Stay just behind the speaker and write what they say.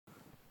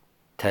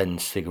10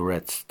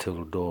 cigarettes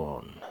till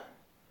dawn.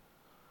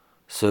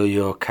 So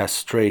you're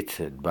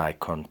castrated by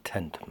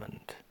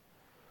contentment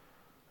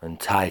and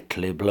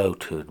tightly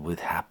bloated with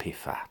happy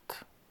fat,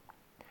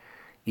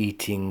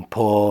 eating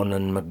porn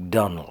and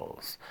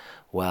McDonald's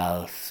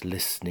whilst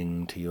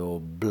listening to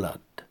your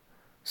blood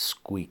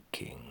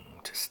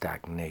squeaking to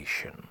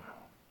stagnation.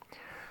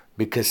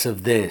 Because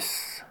of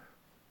this,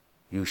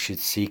 you should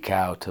seek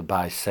out a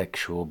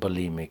bisexual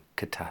bulimic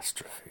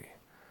catastrophe,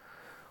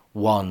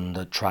 one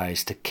that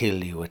tries to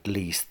kill you at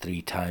least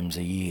 3 times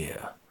a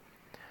year,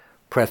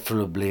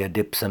 preferably a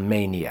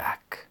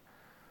dipsomaniac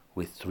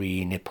with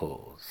 3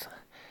 nipples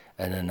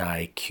and an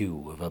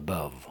IQ of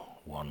above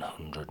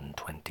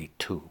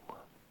 122.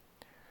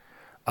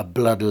 A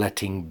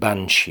bloodletting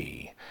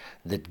banshee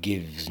that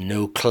gives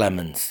no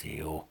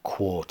clemency or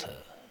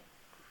quarter.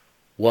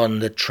 One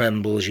that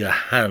trembles your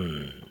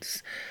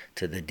hands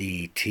to the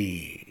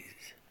DTs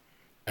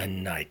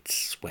and night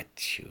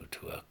sweats you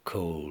to a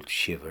cold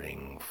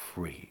shivering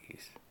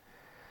freeze.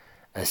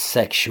 A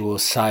sexual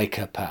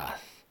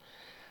psychopath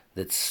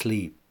that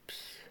sleeps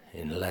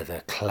in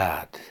leather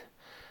clad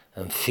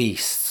and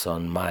feasts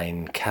on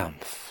Mein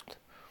Kampf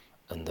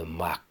and the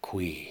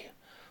Marquis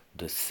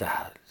de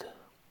Sade.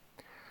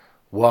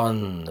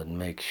 One that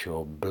makes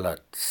your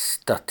blood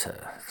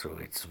stutter through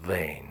its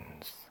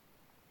veins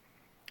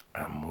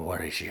and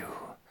worries you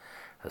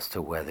as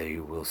to whether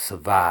you will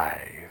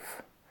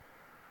survive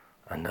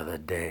another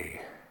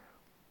day.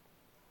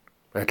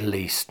 At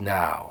least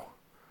now,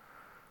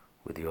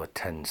 with your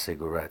 10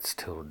 cigarettes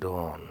till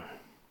dawn,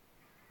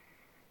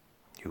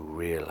 you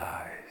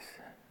realize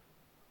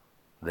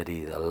that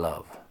either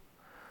love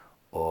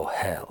or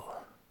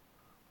hell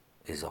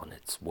is on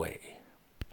its way.